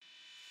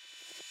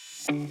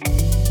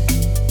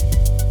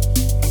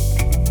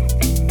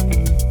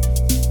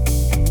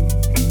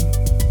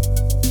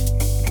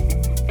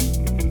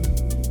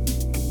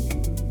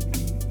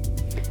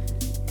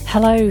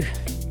Hello,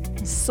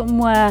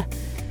 somewhere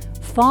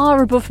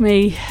far above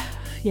me,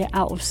 yet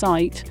out of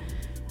sight,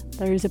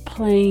 there is a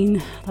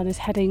plane that is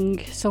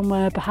heading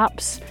somewhere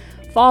perhaps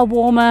far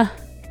warmer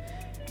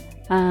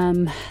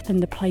than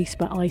the place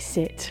where I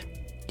sit.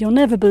 You'll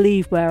never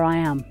believe where I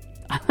am.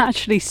 I'm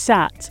actually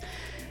sat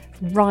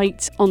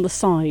right on the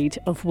side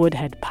of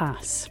Woodhead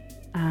Pass,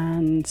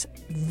 and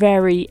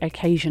very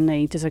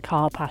occasionally does a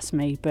car pass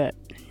me, but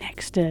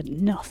next to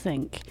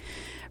nothing.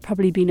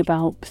 Probably been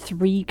about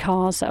 3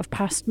 cars that have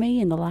passed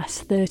me in the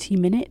last 30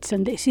 minutes,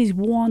 and this is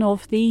one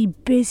of the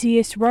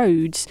busiest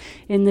roads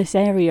in this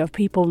area of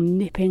people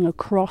nipping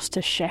across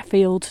to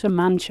Sheffield, to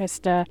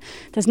Manchester.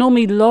 There's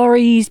normally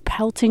lorries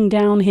pelting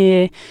down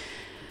here,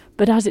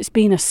 but as it's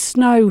been a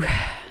snow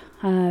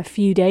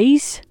few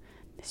days,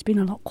 it's been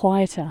a lot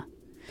quieter.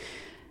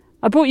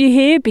 I brought you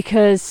here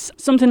because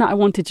something that I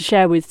wanted to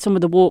share with some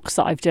of the walks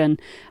that I've done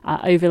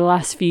over the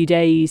last few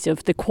days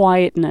of the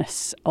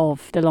quietness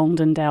of the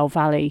Longdendale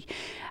Valley.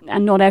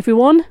 And not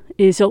everyone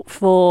is up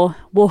for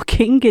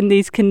walking in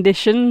these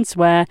conditions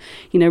where,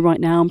 right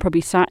now I'm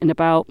probably sat in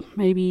about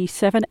maybe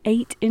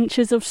 7-8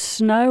 inches of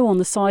snow on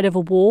the side of a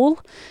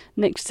wall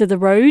next to the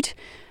road.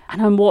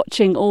 And I'm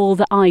watching all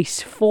the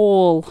ice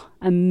fall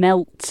and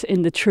melt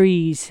in the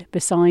trees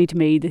beside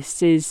me.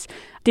 This is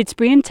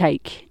Didsbury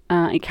Intake.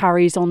 It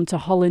carries on to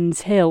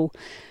Hollands Hill,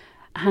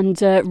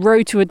 and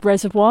Roadwood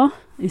Reservoir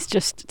is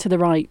just to the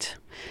right.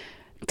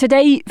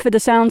 Today, for the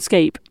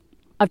soundscape,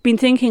 I've been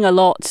thinking a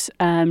lot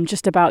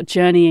just about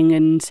journeying,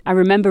 and I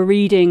remember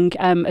reading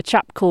a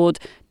chap called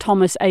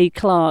Thomas A.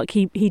 Clarke.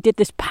 He did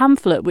this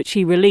pamphlet which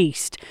he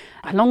released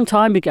a long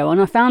time ago,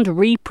 and I found a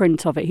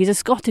reprint of it. He's a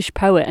Scottish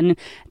poet, and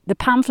the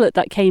pamphlet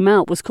that came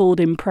out was called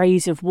In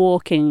Praise of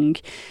Walking.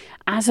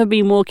 As I've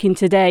been walking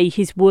today,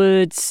 his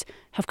words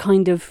have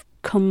kind of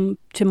come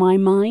to my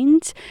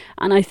mind,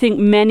 and I think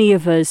many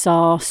of us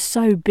are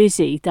so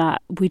busy that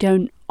we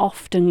don't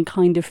often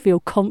kind of feel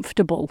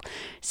comfortable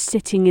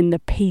sitting in the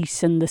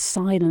peace and the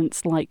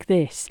silence like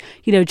this.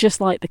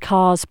 Just like the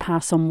cars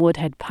pass on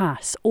Woodhead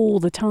Pass all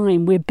the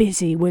time. We're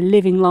busy, we're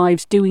living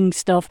lives, doing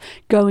stuff,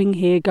 going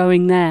here,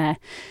 going there.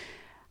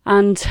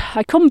 And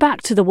I come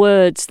back to the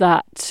words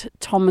that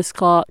Thomas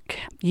Clarke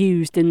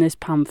used in this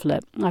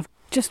pamphlet. I've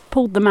just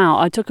pulled them out.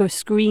 I took a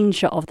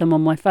screenshot of them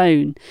on my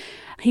phone.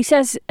 He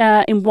says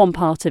in one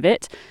part of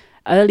it,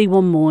 early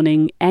one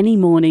morning, any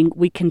morning,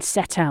 we can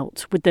set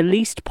out with the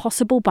least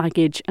possible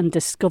baggage and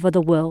discover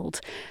the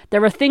world.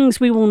 There are things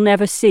we will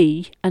never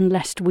see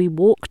unless we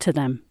walk to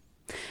them.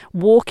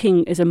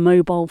 Walking is a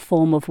mobile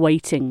form of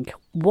waiting.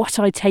 What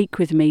I take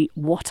with me,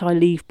 what I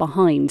leave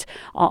behind,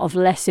 are of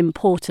less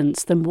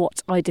importance than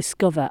what I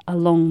discover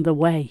along the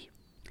way.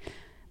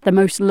 The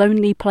most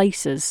lonely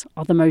places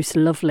are the most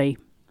lovely.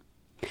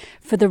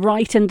 For the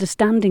right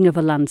understanding of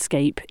a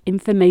landscape,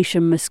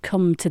 information must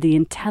come to the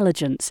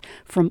intelligence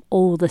from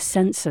all the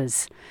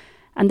senses.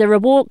 And there are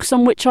walks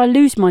on which I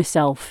lose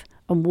myself,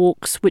 and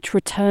walks which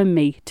return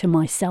me to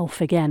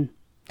myself again.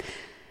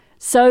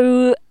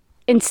 So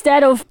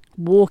instead of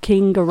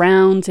walking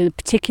around in a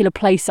particular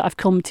place that I've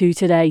come to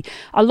today,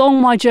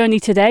 along my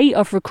journey today,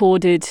 I've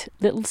recorded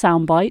little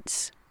sound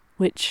bites,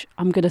 which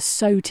I'm going to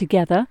sew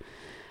together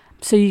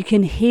so you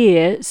can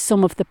hear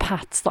some of the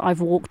paths that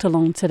I've walked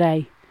along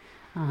today.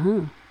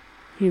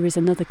 Here is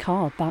another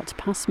car about to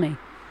pass me.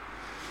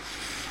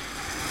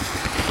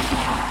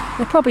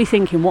 They're probably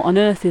thinking, what on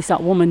earth is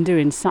that woman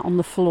doing sat on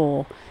the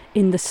floor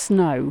in the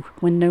snow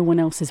when no one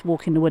else is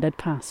walking the Woodhead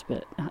Pass?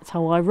 But that's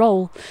how I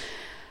roll.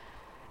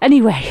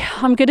 Anyway,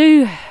 I'm going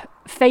to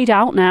fade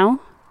out now,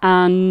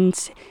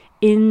 and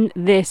in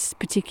this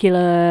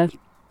particular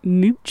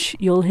mooch,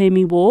 you'll hear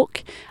me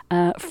walk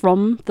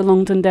from the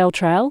Longdendale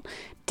Trail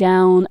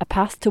down a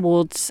path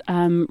towards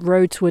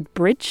Roadwood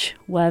Bridge,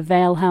 where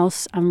Vale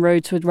House and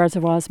Roadwood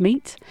Reservoirs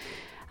meet.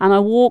 And I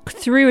walk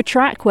through a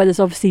track where there's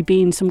obviously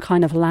been some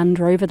kind of Land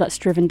Rover that's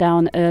driven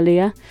down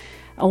earlier.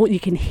 Oh, you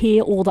can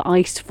hear all the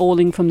ice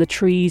falling from the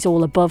trees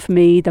all above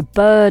me. The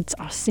birds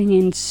are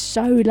singing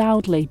so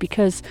loudly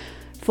because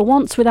for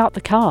once without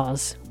the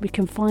cars, we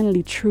can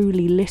finally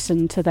truly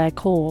listen to their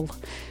call.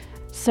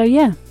 So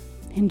yeah,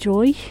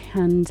 enjoy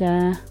and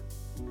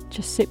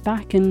just sit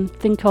back and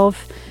think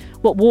of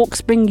what walks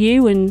bring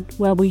you and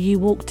where will you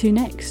walk to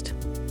next.